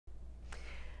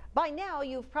By now,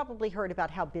 you've probably heard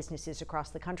about how businesses across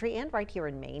the country and right here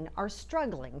in Maine are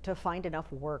struggling to find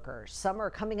enough workers. Some are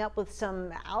coming up with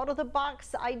some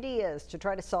out-of-the-box ideas to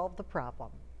try to solve the problem.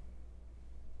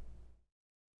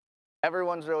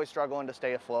 Everyone's really struggling to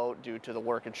stay afloat due to the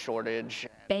worker shortage.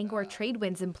 Bangor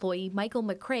Tradewinds employee Michael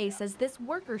McCrae says this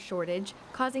worker shortage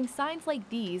causing signs like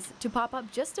these to pop up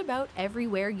just about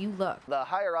everywhere you look. The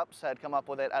higher ups had come up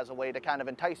with it as a way to kind of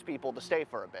entice people to stay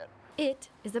for a bit. It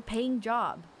is a paying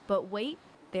job, but wait,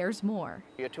 there's more.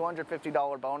 A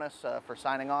 $250 bonus for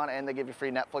signing on, and they give you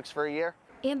free Netflix for a year.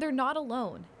 And they're not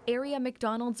alone. Area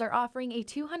McDonald's are offering a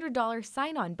 $200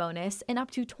 sign-on bonus and up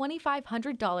to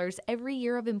 $2,500 every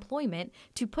year of employment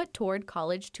to put toward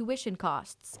college tuition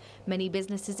costs. Many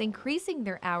businesses increasing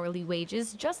their hourly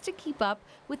wages just to keep up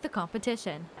with the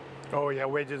competition. Oh yeah,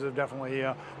 wages have definitely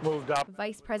moved up.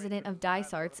 Vice President of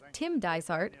Dysarts, Tim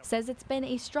Dysart, says it's been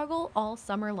a struggle all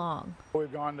summer long.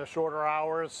 We've gone to shorter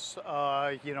hours,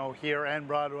 here and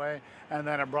Broadway, and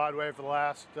then at Broadway for the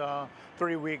last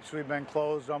 3 weeks we've been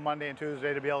closed on Monday and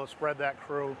Tuesday to be able to spread that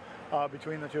crew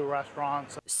between the two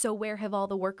restaurants. So where have all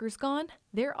the workers gone?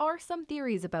 There are some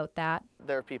theories about that.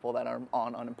 There are people that are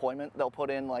on unemployment. They'll put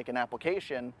in like an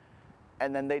application,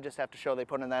 and then they just have to show they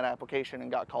put in that application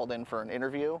and got called in for an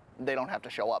interview. They don't have to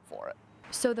show up for it.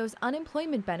 So those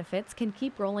unemployment benefits can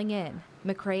keep rolling in.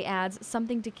 McCrae adds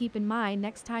something to keep in mind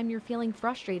next time you're feeling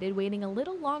frustrated waiting a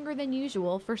little longer than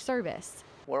usual for service.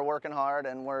 We're working hard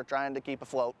and we're trying to keep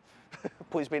afloat.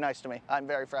 Please be nice to me. I'm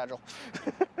very fragile.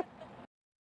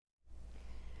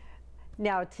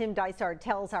 Now, Tim Dysart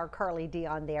tells our Carly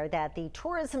Dion there that the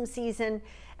tourism season,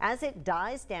 as it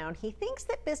dies down, he thinks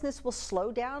that business will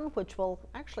slow down, which will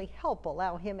actually help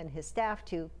allow him and his staff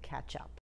to catch up.